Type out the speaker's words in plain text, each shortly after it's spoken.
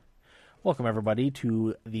Welcome, everybody,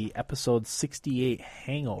 to the episode 68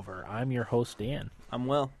 Hangover. I'm your host, Dan. I'm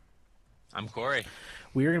Will. I'm Corey.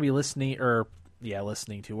 We are going to be we're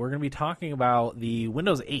going to be talking about the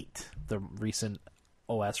Windows 8, the recent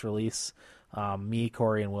OS release. Me,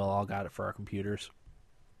 Corey, and Will all got it for our computers.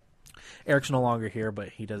 Eric's no longer here, but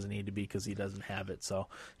he doesn't need to be because he doesn't have it, so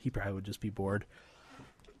he probably would just be bored.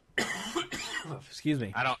 Excuse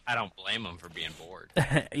me. I don't blame him for being bored.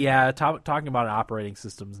 Yeah, talking about an operating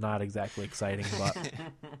system is not exactly exciting, but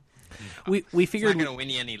we figured it's not going to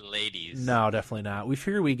win you any ladies. No, definitely not. We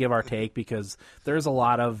figured we'd give our take because there's a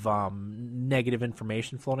lot of negative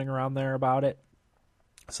information floating around there about it.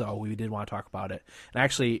 So we did want to talk about it. And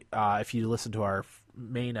actually, if you listen to our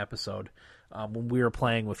main episode, when we were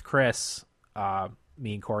playing with Chris,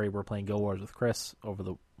 me and Corey were playing Guild Wars with Chris over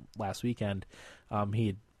the last weekend. He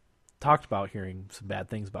had talked about hearing some bad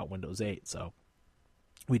things about Windows 8, so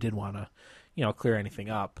we did want to, clear anything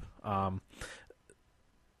up.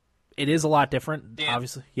 It is a lot different, Dan,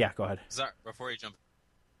 obviously. Yeah, go ahead. Sorry, before you jump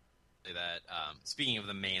that, speaking of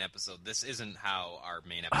the main episode, this isn't how our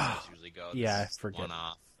main episodes usually go. This Yeah, is I forget.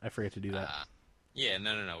 one-off. I forget to do that. Yeah,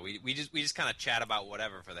 no. We just kind of chat about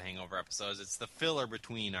whatever for the Hangover episodes. It's the filler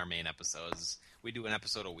between our main episodes. We do an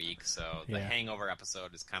episode a week, so the Yeah. Hangover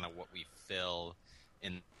episode is kind of what we fill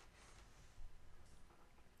in.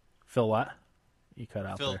 Phil, what? You cut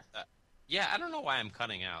out there. Yeah, I don't know why I'm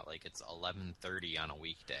cutting out. Like it's 11:30 on a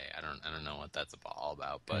weekday. I don't know what that's all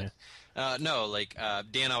about. But no,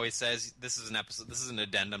 Dan always says, this is an episode. This is an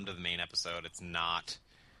addendum to the main episode. It's not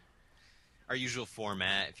our usual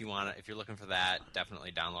format. If you're looking for that,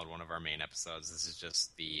 definitely download one of our main episodes. This is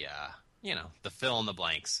just the the fill in the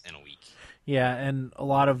blanks in a week. Yeah, and a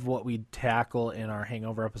lot of what we tackle in our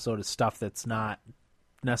Hangover episode is stuff that's not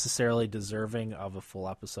necessarily deserving of a full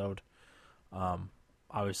episode.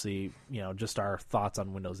 Obviously, just our thoughts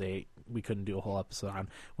on Windows 8, we couldn't do a whole episode on.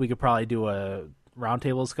 We could probably do a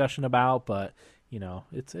roundtable discussion about, but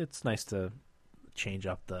it's nice to change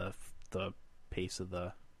up the pace of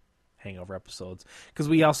the Hangover episodes because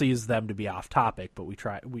we also use them to be off topic, but we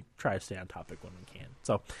try to stay on topic when we can.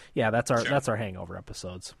 So yeah, that's our Hangover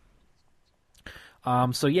episodes.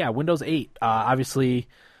 So yeah, Windows 8. Obviously,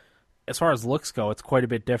 as far as looks go, it's quite a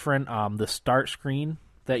bit different. The start screen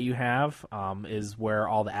that you have is where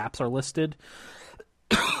all the apps are listed.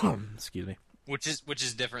 Excuse me. Which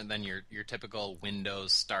is different than your typical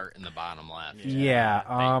Windows start in the bottom left.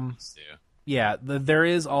 Yeah. Yeah, there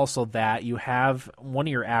is also that. You have one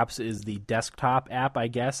of your apps is the desktop app, I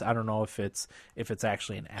guess. I don't know if it's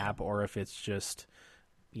actually an app or if it's just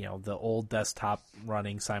the old desktop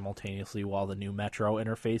running simultaneously while the new Metro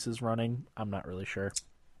interface is running. I'm not really sure.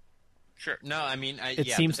 Sure. No, I mean,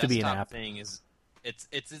 it seems to be an app. Thing is, it's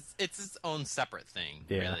its own separate thing,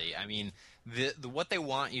 yeah. Really. I mean, the what they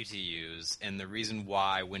want you to use, and the reason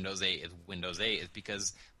why Windows 8 is Windows 8 is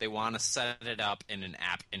because they want to set it up in an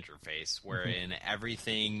app interface, wherein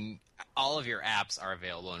everything, all of your apps are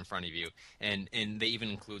available in front of you, and they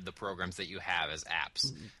even include the programs that you have as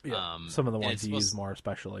apps. Yeah. Some of the ones you use more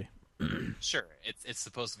especially. Sure, it's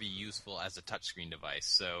supposed to be useful as a touchscreen device,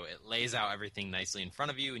 so it lays out everything nicely in front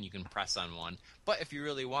of you, and you can press on one. But if you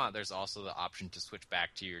really want, there's also the option to switch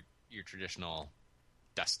back to your traditional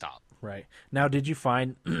desktop. Right. Now, did you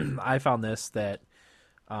find, I found this, that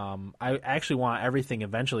I actually want everything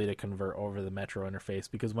eventually to convert over the Metro interface,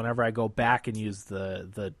 because whenever I go back and use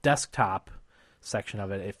the desktop section of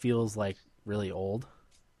it, it feels like really old.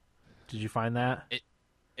 Did you find that?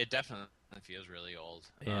 It definitely feels really old.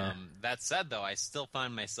 Yeah. That said, though, I still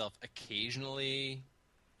find myself occasionally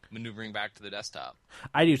maneuvering back to the desktop.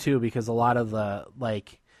 I do too, because a lot of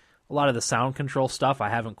the sound control stuff I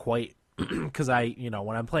haven't quite, because when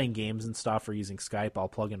I'm playing games and stuff or using Skype, I'll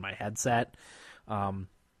plug in my headset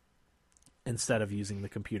instead of using the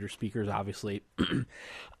computer speakers, obviously,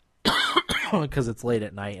 because it's late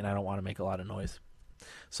at night and I don't want to make a lot of noise.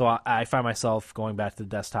 So I find myself going back to the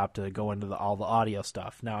desktop to go into all the audio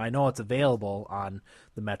stuff. Now, I know it's available on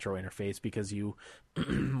the Metro interface because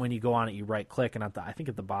when you go on it, you right-click, and I think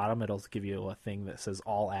at the bottom it'll give you a thing that says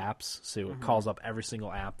All Apps. So it calls up every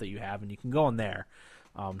single app that you have, and you can go in there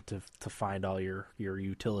to find all your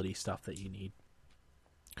utility stuff that you need.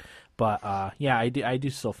 But yeah, I do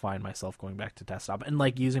still find myself going back to desktop, and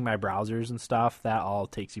using my browsers and stuff. That all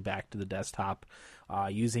takes you back to the desktop.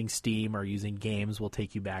 Using Steam or using games will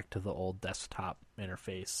take you back to the old desktop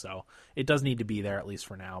interface. So it does need to be there, at least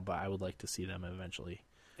for now. But I would like to see them eventually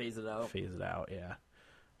phase it out. Yeah.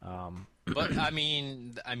 But I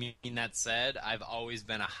mean, that said, I've always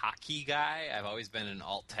been a hotkey guy. I've always been an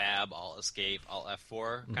Alt Tab, Alt Escape, Alt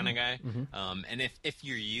F4 kind of guy. And if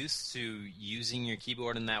you're used to using your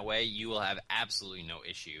keyboard in that way, you will have absolutely no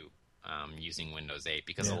issue using Windows 8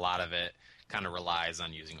 because a lot of it kind of relies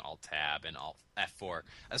on using Alt Tab and Alt F4.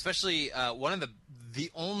 Especially one of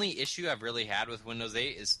the only issue I've really had with Windows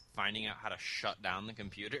 8 is finding out how to shut down the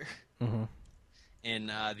computer. And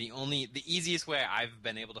the easiest way I've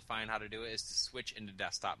been able to find how to do it is to switch into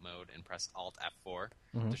desktop mode and press Alt F4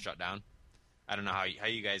 to shut down. I don't know how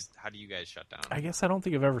do you guys shut down? I guess I don't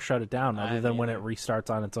think I've ever shut it down other than when it restarts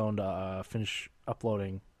on its own to finish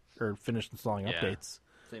uploading or finish installing updates.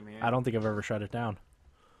 Same here. I don't think I've ever shut it down.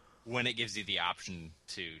 When it gives you the option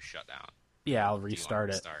to shut down. Yeah, I'll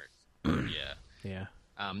restart it. Yeah.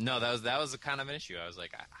 No, that was a kind of an issue. I was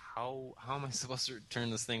like, how am I supposed to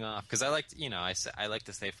turn this thing off? Because I like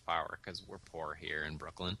to save power because we're poor here in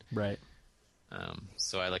Brooklyn. Right.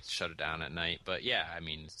 So I like to shut it down at night. But yeah, I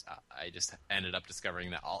mean, I just ended up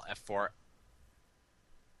discovering that Alt F4.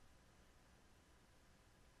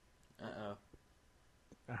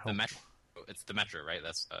 The Metro. It's the Metro, right?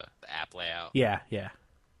 That's the app layout. Yeah.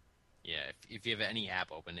 Yeah, if you have any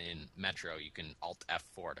app open in Metro, you can Alt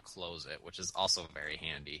F4 to close it, which is also very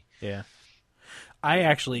handy. Yeah. I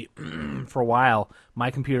actually, for a while, my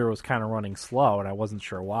computer was kind of running slow, and I wasn't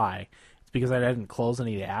sure why. It's because I didn't close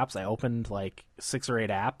any of the apps. I opened like 6 or 8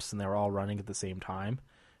 apps, and they were all running at the same time.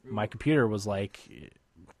 My computer was like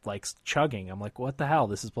chugging. I'm like, what the hell?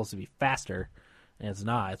 This is supposed to be faster, and it's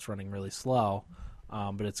not. It's running really slow.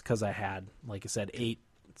 But it's because I had, like I said,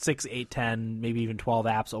 6, 8, 10, maybe even 12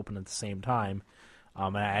 apps open at the same time,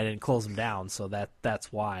 and I didn't close them down, so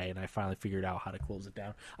that's why. And I finally figured out how to close it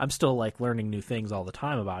down. I'm still like learning new things all the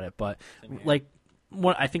time about it, but like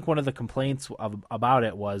I think one of the complaints about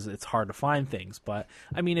it was it's hard to find things. But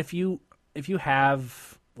I mean, if you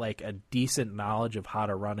have like a decent knowledge of how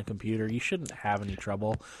to run a computer, you shouldn't have any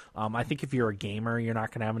trouble. I think if you're a gamer, you're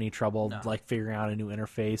not going to have any trouble like figuring out a new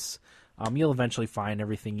interface. You'll eventually find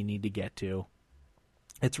everything you need to get to.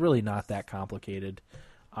 It's really not that complicated.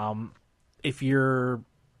 If you're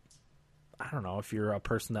a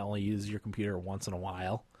person that only uses your computer once in a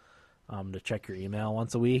while to check your email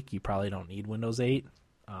once a week, you probably don't need Windows 8.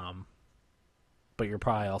 But you're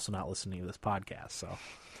probably also not listening to this podcast, so.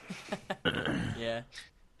 Yeah.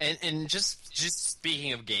 And just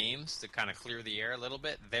speaking of games, to kind of clear the air a little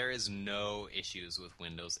bit, there is no issues with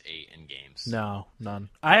Windows 8 in games. No, none.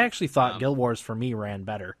 I actually thought Guild Wars for me ran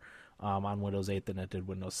better on Windows 8 than it did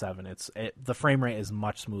Windows 7. The frame rate is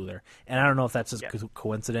much smoother, and I don't know if that's just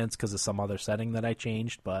coincidence because of some other setting that I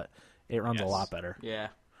changed, but it runs a lot better. Yeah.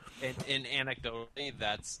 And anecdotally,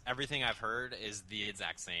 that's everything I've heard is the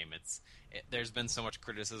exact same. There's been so much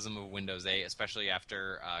criticism of Windows 8, especially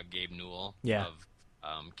after Gabe Newell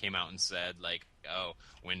came out and said, like, oh,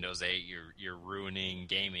 Windows 8, you're ruining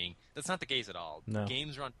gaming. That's not the case at all. No.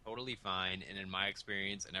 Games run totally fine, and in my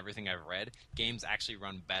experience and everything I've read, games actually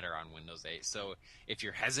run better on Windows 8. So if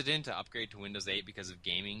you're hesitant to upgrade to Windows 8 because of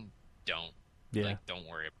gaming, don't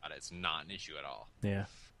worry about it. It's not an issue at all. Yeah.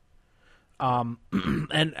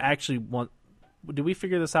 And actually, did we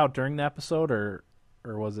figure this out during the episode, or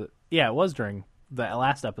was it? Yeah, it was during the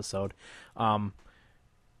last episode.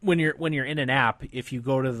 When you're in an app, if you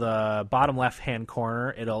go to the bottom left-hand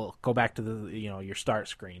corner, it'll go back to your start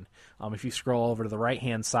screen. If you scroll over to the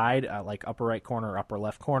right-hand side, like upper right corner or upper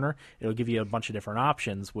left corner, it'll give you a bunch of different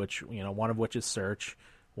options, which one of which is search,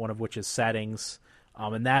 one of which is settings,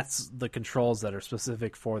 and that's the controls that are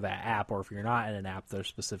specific for that app. Or if you're not in an app, they're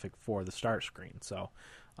specific for the start screen. So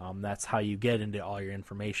that's how you get into all your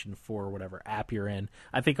information for whatever app you're in.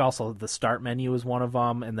 I think also the start menu is one of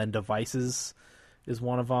them, and then devices is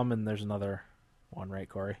one of them, and there's another one, right,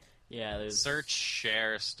 Corey? Yeah, there's search,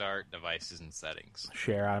 share, start, devices, and settings.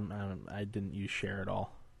 Share, I didn't use share at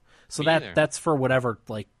all. So that's for whatever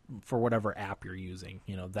app you're using.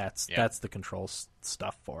 That's the control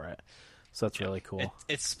stuff for it. So that's really cool.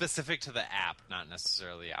 It's specific to the app, not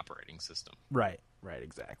necessarily the operating system. Right,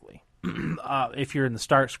 exactly. If you're in the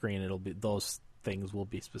start screen, it'll be those things will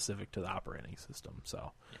be specific to the operating system.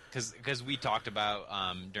 So because we talked about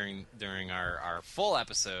during our full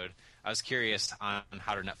episode, I was curious on the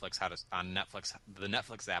Netflix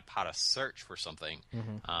app how to search for something,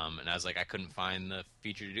 and I was like, I couldn't find the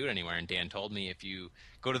feature to do it anywhere. And Dan told me if you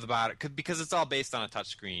go to the bottom, because it's all based on a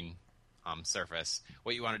touchscreen surface,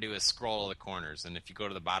 what you want to do is scroll the corners, and if you go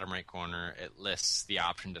to the bottom right corner, it lists the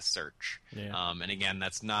option to search. Yeah. And again,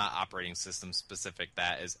 that's not operating system specific,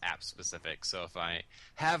 that is app specific. So if I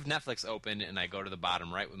have Netflix open and I go to the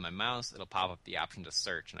bottom right with my mouse, it'll pop up the option to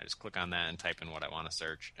search, and I just click on that and type in what I want to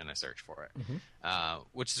search, and I search for it.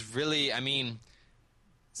 Which is really, I mean,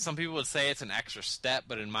 some people would say it's an extra step,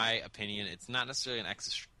 but in my opinion, it's not necessarily an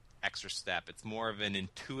extra step. It's more of an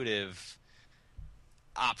intuitive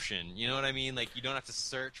option. You know what I mean? Like, you don't have to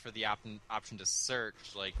search for the option to search.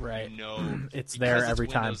 Like, Right. you know, It's there every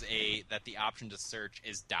time. Windows 8, that the option to search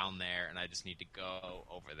is down there, and I just need to go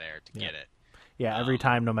over there to get it. Yeah, every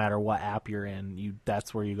time, no matter what app you're in,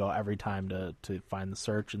 that's where you go every time to find the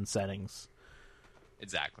search and settings.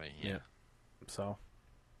 Exactly. Yeah. So,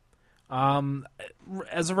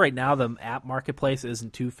 as of right now, the app marketplace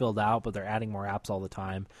isn't too filled out, but they're adding more apps all the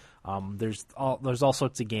time. There's all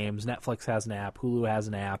sorts of games. Netflix has an app. Hulu has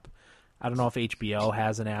an app. I don't know if HBO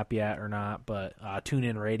has an app yet or not, but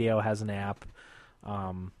TuneIn Radio has an app.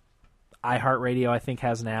 iHeartRadio, I think,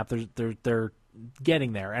 has an app. They're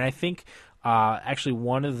getting there, and I think actually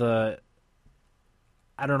one of the,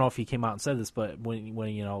 I don't know if he came out and said this, but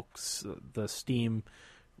when you know, the Steam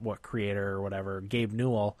creator or whatever, Gabe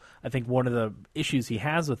Newell, I think one of the issues he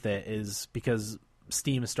has with it is because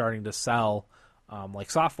Steam is starting to sell like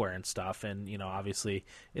software and stuff, and you know, obviously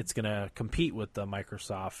it's going to compete with the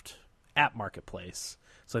Microsoft app marketplace.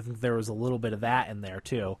 So I think there was a little bit of that in there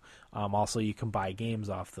too. Also, you can buy games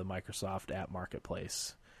off the Microsoft app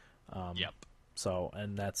marketplace. Yep. So,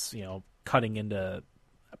 and that's, you know, cutting into.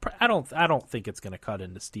 I don't think it's going to cut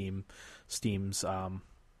into Steam's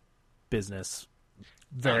business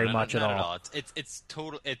very much at all. It's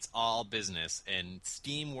total. It's all business, and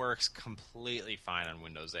Steam works completely fine on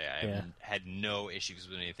Windows 8. I haven't had no issues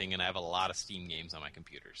with anything, and I have a lot of Steam games on my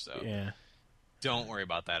computer, so don't worry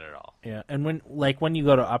about that at all. Yeah, and when you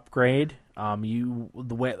go to upgrade,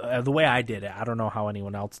 the way I did it, I don't know how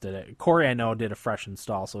anyone else did it. Corey, I know, did a fresh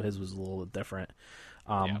install, so his was a little bit different.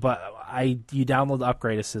 But you download the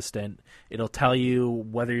Upgrade Assistant. It'll tell you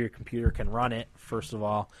whether your computer can run it, first of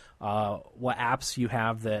all, what apps you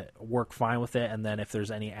have that work fine with it, and then if there's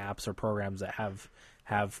any apps or programs that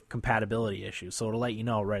have compatibility issues. So it'll let you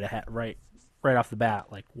know right off the bat,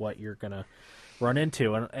 like what you're gonna run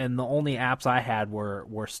into. And the only apps I had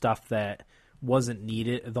were stuff that wasn't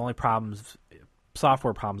needed. The only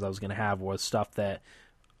software problems I was gonna have was stuff that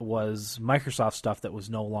was Microsoft stuff that was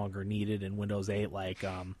no longer needed in Windows 8, like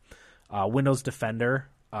Windows Defender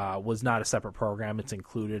was not a separate program. It's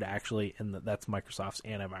included actually that's Microsoft's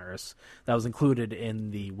antivirus. That was included in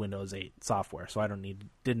the Windows 8 software, so I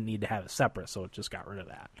didn't need to have it separate, so it just got rid of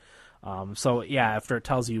that. So yeah, after it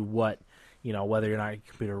tells you what, you know, whether or not your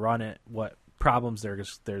computer run it, what problems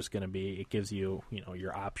there's going to be, it gives you, you know,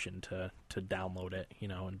 your option to download it, you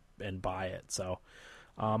know, and buy it. So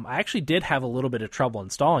I actually did have a little bit of trouble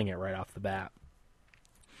installing it right off the bat.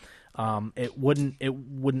 It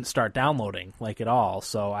wouldn't start downloading like at all.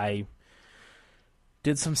 So I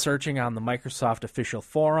did some searching on the Microsoft official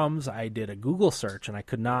forums. I did a Google search and I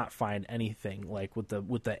could not find anything like with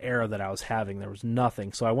the error that I was having. There was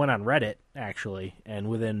nothing. So I went on Reddit actually, and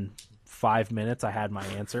within 5 minutes I had my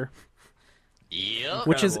answer. Yep.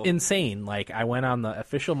 Which is insane. Like, I went on the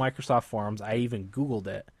official Microsoft forums. I even Googled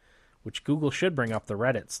it, which Google should bring up the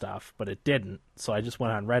Reddit stuff, but it didn't. So I just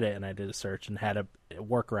went on Reddit and I did a search and had a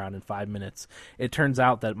workaround in 5 minutes. It turns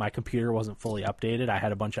out that my computer wasn't fully updated. I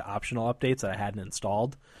had a bunch of optional updates that I hadn't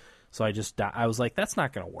installed. So I was like, that's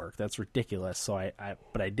not going to work. That's ridiculous. So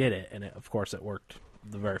but I did it, and of course it worked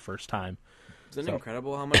the very first time. Isn't it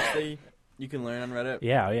incredible how much you can learn on Reddit?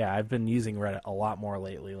 Yeah. I've been using Reddit a lot more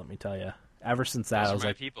lately, let me tell you. Ever since that, I was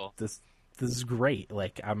like, this is great.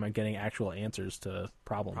 Like, I'm getting actual answers to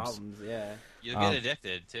problems. Yeah. You'll get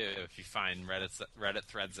addicted too if you find Reddit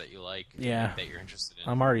threads that you like. Yeah. That you're interested in.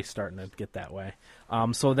 I'm already starting to get that way.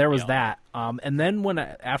 So there was that. And then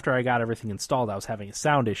after I got everything installed, I was having a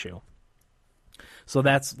sound issue. So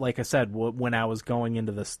that's, like I said, when I was going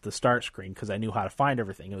into the start screen, because I knew how to find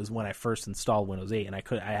everything. It was when I first installed Windows 8, and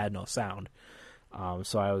I had no sound.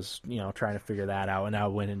 So I was, trying to figure that out, and I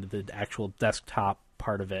went into the actual desktop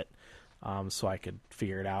part of it, so I could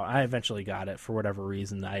figure it out. I eventually got it for whatever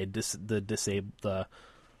reason. I disabled the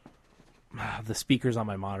speakers on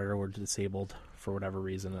my monitor were disabled for whatever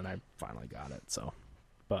reason, and I finally got it. So,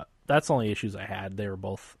 but that's the only issues I had. They were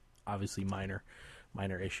both obviously minor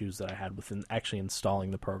issues that I had with actually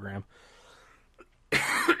installing the program.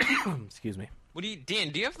 Excuse me. Dan,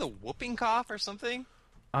 do you have the whooping cough or something?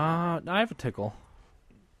 No, I have a tickle.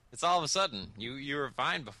 It's all of a sudden. You were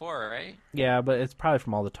fine before, right? Yeah, but it's probably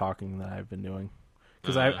from all the talking that I've been doing.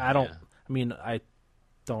 Because I I mean, I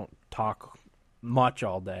don't talk much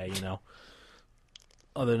all day,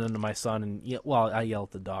 other than to my son. And I yell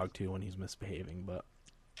at the dog too when he's misbehaving, but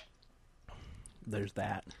there's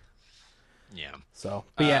that. Yeah. So,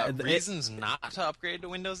 but yeah, reasons not to upgrade to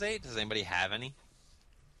Windows 8. Does anybody have any?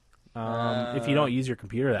 if you don't use your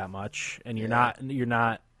computer that much and you're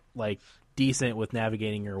not like decent with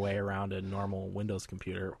navigating your way around a normal Windows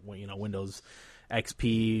computer, Windows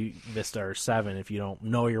XP, Vista, or 7, if you don't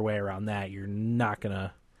know your way around that, you're not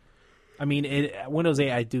gonna. I mean, Windows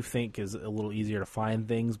 8 I do think is a little easier to find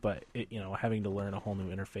things, but having to learn a whole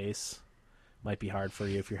new interface might be hard for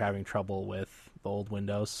you if you're having trouble with the old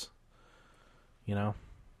Windows.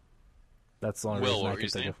 That's the only reason I can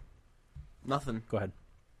think of. Nothing. Go ahead.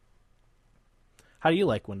 How do you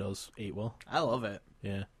like Windows 8, Will? I love it.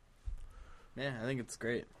 Yeah. Yeah, I think it's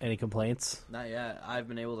great. Any complaints? Not yet. I've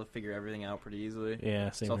been able to figure everything out pretty easily.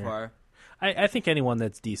 Yeah, same so here. far. I think anyone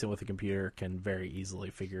that's decent with a computer can very easily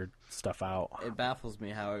figure stuff out. It baffles me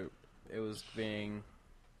how it was being.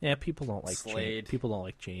 Yeah, people don't like Slayed. change. People don't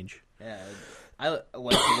like change. Yeah, I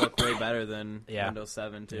like to look way better than Yeah. Windows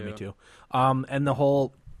 7 too. Yeah, me too. And the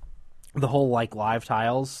whole like live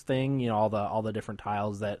tiles thing, all the different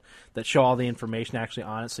tiles that show all the information actually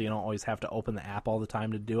on it, so you don't always have to open the app all the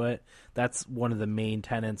time to do it. That's one of the main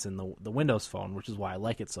tenets in the Windows Phone, which is why I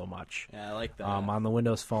like it so much. Yeah, I like that. On the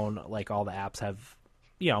Windows Phone, like all the apps have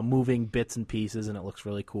moving bits and pieces, and it looks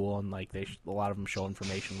really cool, and like a lot of them show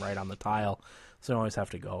information right on the tile, so you don't always have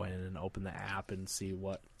to go in and open the app and see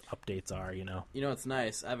what updates are. It's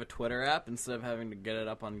nice. I have a Twitter app. Instead of having to get it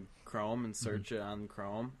up on Chrome and search it on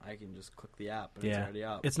Chrome, I can just click the app and it's already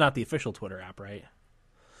up. It's not the official Twitter app, right?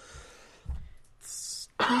 It's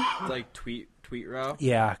like TweetRow.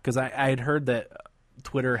 Yeah, because I had heard that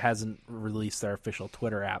Twitter hasn't released their official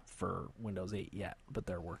Twitter app for Windows 8 yet, but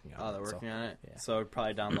they're working on it. Oh, they're working on it? Yeah. So I'd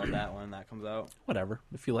probably download that when that comes out. Whatever.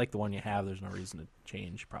 If you like the one you have, there's no reason to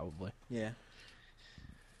change, probably. Yeah.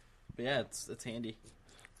 But yeah, it's handy.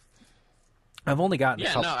 I've only gotten a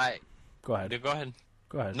couple... Go ahead. Go ahead.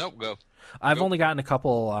 Go ahead. Nope, go. I've only gotten a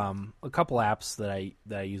couple apps that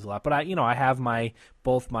I use a lot, but I have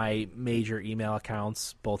both my major email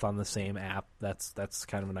accounts both on the same app. That's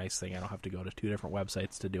kind of a nice thing. I don't have to go to two different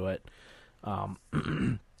websites to do it. I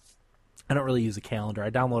don't really use a calendar.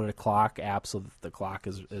 I downloaded a clock app so that the clock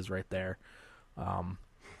is right there.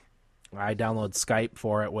 I downloaded Skype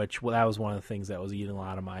for it, which that was one of the things that was eating a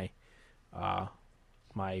lot of my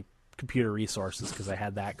my computer resources because I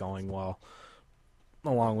had that going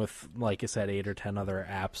along with, like I said, 8 or 10 other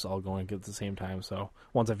apps all going at the same time. So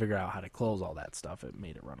once I figured out how to close all that stuff, it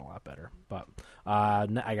made it run a lot better. But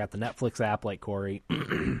I got the Netflix app like Corey.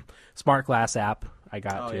 Smart Glass app I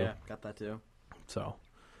got too. Oh, yeah. Got that too. So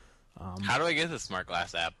How do I get the Smart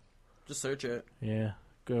Glass app? Just search it. yeah,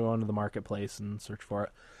 go onto the marketplace and search for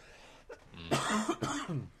it.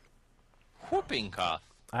 Whooping cough.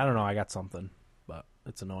 I don't know. I got something, but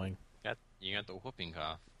it's annoying. You got the whooping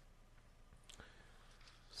cough.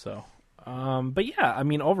 So, but yeah, I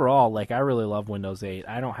mean, overall, like, I really love Windows 8.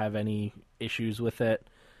 I don't have any issues with it.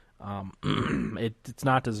 It's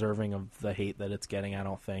not deserving of the hate that it's getting, I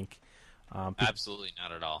don't think. Absolutely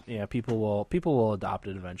not at all. Yeah, people will adopt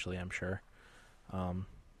it eventually, I'm sure.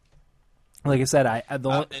 Like I said,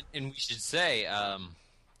 and we should say, I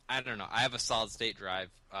don't know. I have a solid state drive.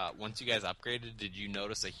 Once you guys upgraded, did you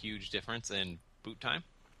notice a huge difference in boot time?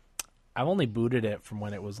 I've only booted it from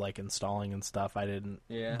when it was like installing and stuff. I didn't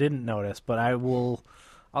notice, but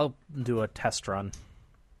I'll do a test run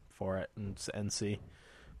for it and see.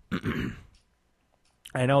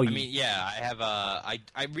 I know. I mean, yeah, I have I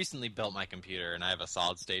recently built my computer and I have a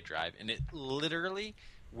solid state drive, and it literally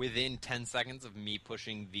within 10 seconds of me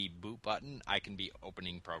pushing the boot button, I can be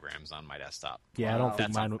opening programs on my desktop. Yeah, I don't think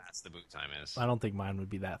That's mine. how fast the boot time is. I don't think mine would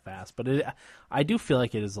be that fast, but I do feel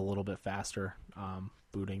like it is a little bit faster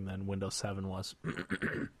booting than Windows 7 was.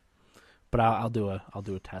 But I'll do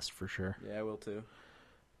a test for sure. Yeah, I will too.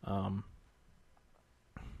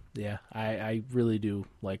 Yeah, I really do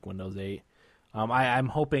like Windows 8. I'm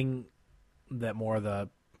hoping that more of the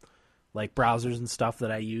like browsers and stuff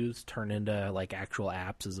that I use turn into like actual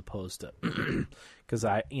apps as opposed to because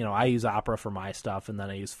I use Opera for my stuff and then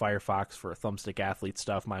I use Firefox for Thumbstick Athlete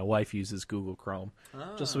stuff. My wife uses Google Chrome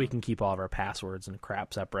just so we can keep all of our passwords and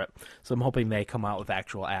crap separate. So I'm hoping they come out with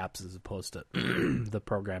actual apps as opposed to the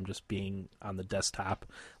program just being on the desktop.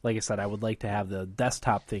 Like I said, I would like to have the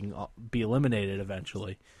desktop thing be eliminated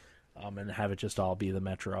eventually and have it just all be the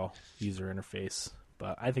Metro user interface.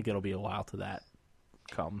 But I think it'll be a while till that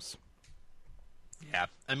comes. Yeah,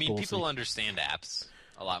 I mean, We'll people see. understand apps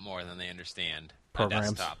a lot more than they understand Programs.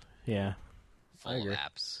 a desktop Yeah. I full agree. of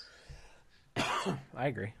apps. I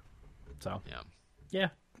agree. So Yeah.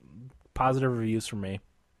 positive reviews from me.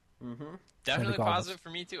 Definitely all of us. positive for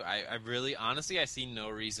me too. I really, honestly, I see no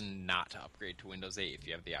reason not to upgrade to Windows 8 if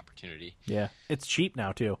you have the opportunity. Yeah, it's cheap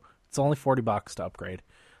now too. It's only $40 to upgrade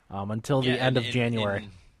until the end of January.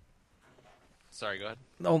 Sorry, go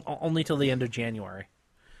ahead. Only till the end of January.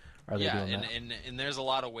 Are they doing that? And there's a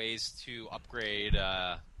lot of ways to upgrade,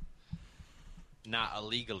 not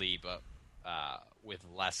illegally, but with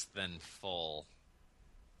less than full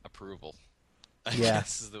approval. I Yeah.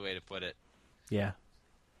 guess is the way to put it. Yeah.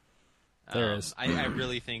 There is. I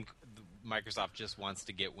really think Microsoft just wants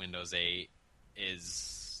to get Windows 8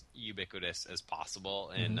 as ubiquitous as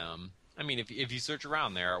possible. And I mean, if you search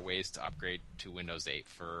around, there are ways to upgrade to Windows 8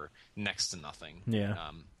 for next to nothing.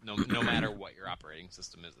 Yeah. No matter what your operating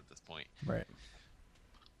system is at this point. Right.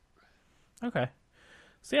 Okay.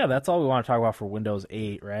 So yeah, that's all we want to talk about for Windows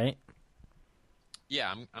 8, right?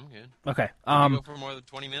 Yeah, I'm good. Okay. Can we go for more than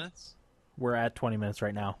 20 minutes? We're at 20 minutes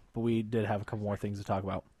right now, but we did have a couple more things to talk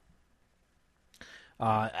about.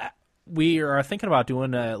 We are thinking about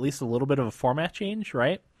doing at least a little bit of a format change,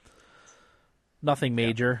 right? Nothing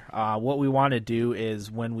major. What we want to do is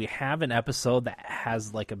when we have an episode that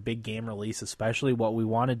has like a big game release, especially what we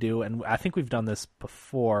want to do, and I think we've done this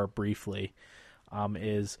before briefly,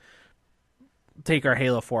 is take our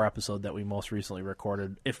Halo 4 episode that we most recently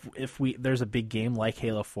recorded. If there's a big game like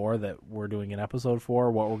Halo 4 that we're doing an episode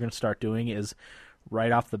for, what we're going to start doing is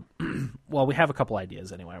right off the well, we have a couple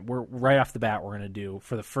ideas anyway. We're right off the bat, we're going to do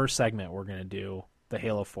for the first segment, we're going to do the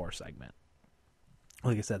Halo 4 segment.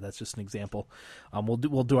 Like I said, that's just an example.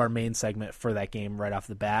 We'll do our main segment for that game right off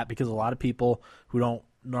the bat, because a lot of people who don't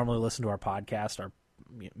normally listen to our podcast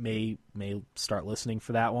may start listening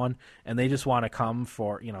for that one, and they just want to come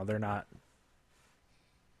for, they're not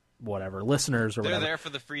whatever listeners or They're whatever. there for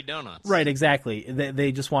the free donuts. Right, exactly.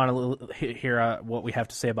 They just want to hear what we have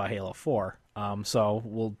to say about Halo 4. So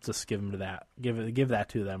we'll just give them to that. Give that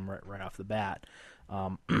to them right off the bat.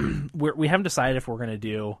 We haven't decided if we're going to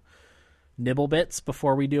do nibble bits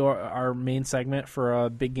before we do our main segment for a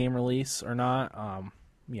big game release or not.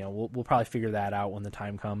 We'll probably figure that out when the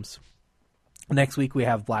time comes. Next week we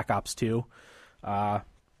have Black Ops 2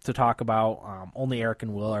 to talk about. Only Eric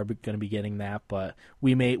and Will are going to be getting that, but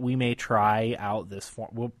we may try out this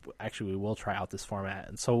we will try out this format,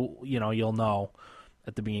 and so you'll know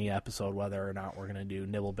at the beginning of the episode whether or not we're going to do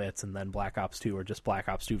nibble bits and then Black Ops 2 or just Black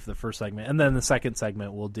Ops 2 for the first segment, and then the second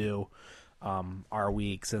segment we'll do our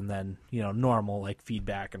weeks, and then normal like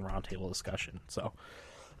feedback and roundtable discussion. So,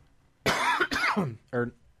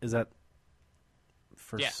 or is that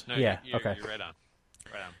first? Yeah, okay. You're right on.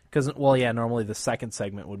 Right on. Because normally the second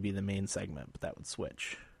segment would be the main segment, but that would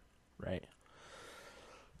switch, right?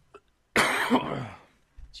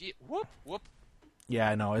 Gee, whoop. Yeah,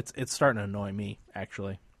 I know it's starting to annoy me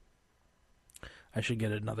actually. I should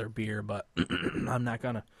get another beer, but I'm not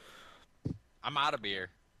gonna. I'm out of beer.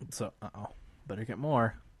 So, better get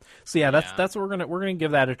more. So yeah, that's what we're gonna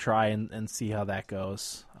give that a try and see how that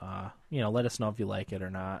goes. Let us know if you like it or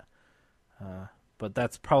not. But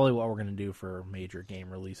that's probably what we're gonna do for major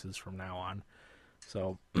game releases from now on,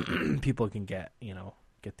 so people can get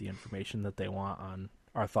the information that they want on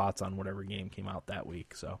our thoughts on whatever game came out that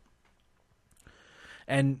week. So,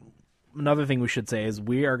 and another thing we should say is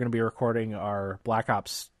we are going to be recording our Black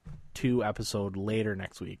Ops 2 episode later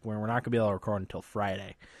next week, where we're not going to be able to record until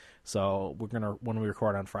Friday. So when we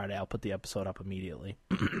record on Friday, I'll put the episode up immediately.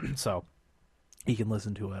 So you can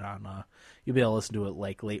listen to it you'll be able to listen to it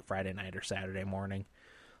like late Friday night or Saturday morning.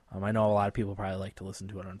 I know a lot of people probably like to listen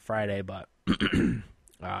to it on Friday, but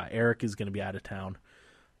Eric is going to be out of town,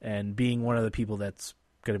 and being one of the people that's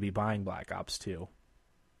going to be buying Black Ops 2,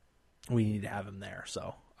 we need to have him there.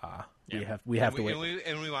 So we have to wait.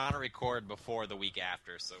 And we want to record before the week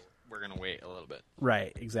after, so we're going to wait a little bit.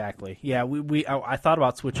 Right, exactly. Yeah, I thought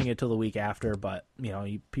about switching it to the week after, but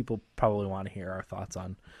people probably want to hear our thoughts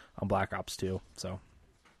on Black Ops 2. So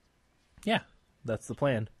yeah, that's the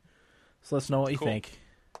plan. So let's know what you think.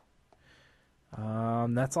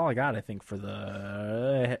 That's all I got, I think, for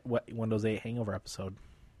the Windows 8 Hangover episode,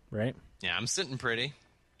 right? Yeah, I'm sitting pretty.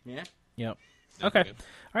 Yeah. Yep. That's Okay. good.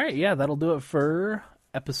 All right, yeah, that'll do it for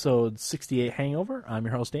episode 68 Hangover. I'm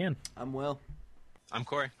your host, Dan. I'm Will. I'm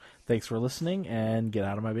Corey. Thanks for listening, and get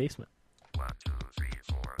out of my basement. 1, 2.